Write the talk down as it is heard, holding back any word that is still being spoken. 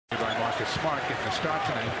Marcus Smart getting the start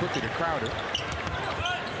tonight. Quickly to Crowder.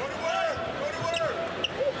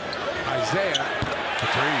 Isaiah, the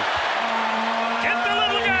three. Get the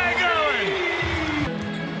little guy going.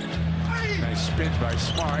 Nice spin by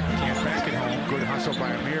Smart. Can't bank it home. Good hustle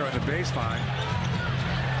by Emerick on the baseline.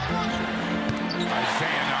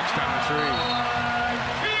 Isaiah knocks down a three.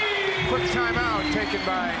 Quick timeout taken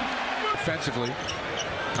by defensively.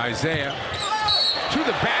 Isaiah to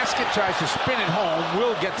the basket, tries to spin it home.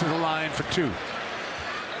 Will get to the line for two.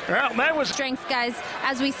 Well, that was strength, guys,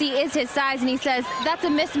 as we see, is his size, and he says that's a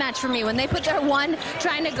mismatch for me. When they put their one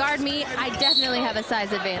trying to guard me, I definitely have a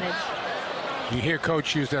size advantage. You hear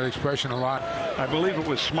Coach use that expression a lot. I believe it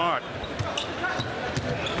was Smart.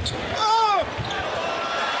 Oh!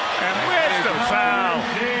 And where's the foul?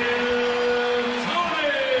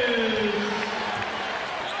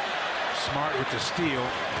 Smart with the steal.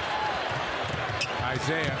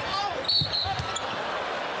 Isaiah.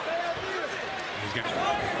 He's gonna...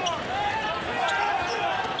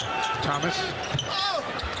 Thomas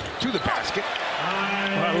to the basket.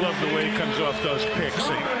 I love the way he comes off those picks.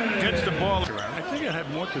 He gets the ball around. I think it had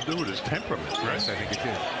more to do with his temperament. Yes, I think it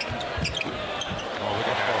did. Oh, look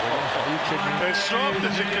at that. Are you kidding me? As soft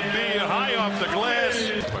as it can be, high off the glass.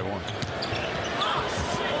 By one.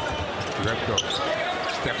 Repko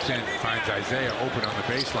steps in, finds Isaiah open on the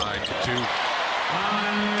baseline for two.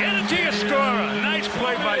 Get it to your scorer. Nice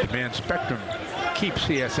play by... Man Spectrum keeps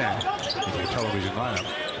CSN in your television lineup.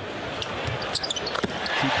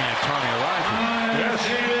 Keep Antoni alive. Yes.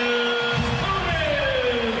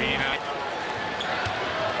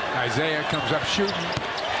 Isaiah comes up shooting.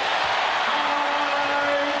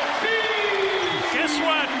 Guess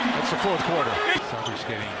what? That's the fourth quarter. Celtics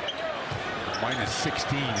getting minus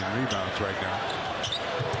 16 in rebounds right now.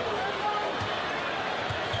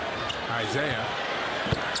 Isaiah,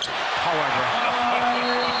 however,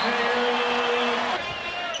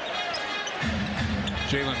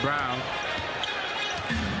 Jaylen Brown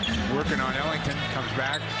working on Ellington, comes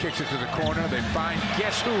back, kicks it to the corner. They find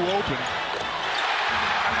guess who open.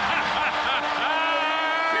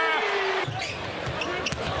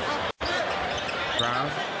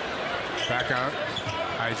 Brown back out.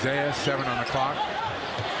 Isaiah, 7 on the clock.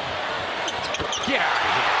 Get out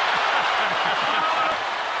of here.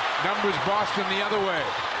 Numbers Boston the other way.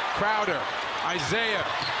 Crowder, Isaiah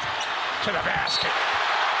to the basket.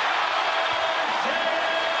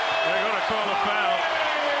 They're going to call a foul.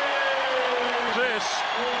 This,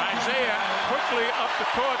 Isaiah quickly up the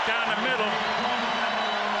court down the middle.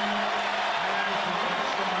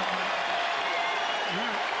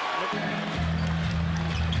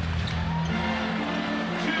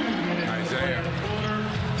 Isaiah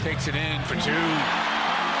takes it in for two.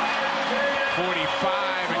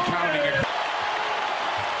 45 and counting it.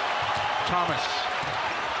 Thomas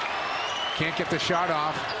can't get the shot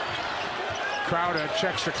off. Crowder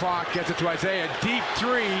checks the clock, gets it to Isaiah. Deep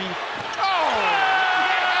three. Oh!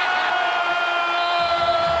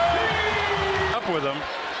 Up with him,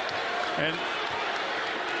 and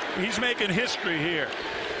he's making history here.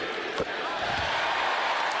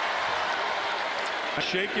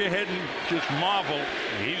 Shake your head and just marvel.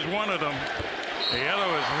 He's one of them. The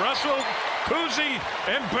other is Russell, Kuzi,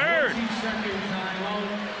 and Bird.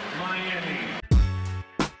 Miami.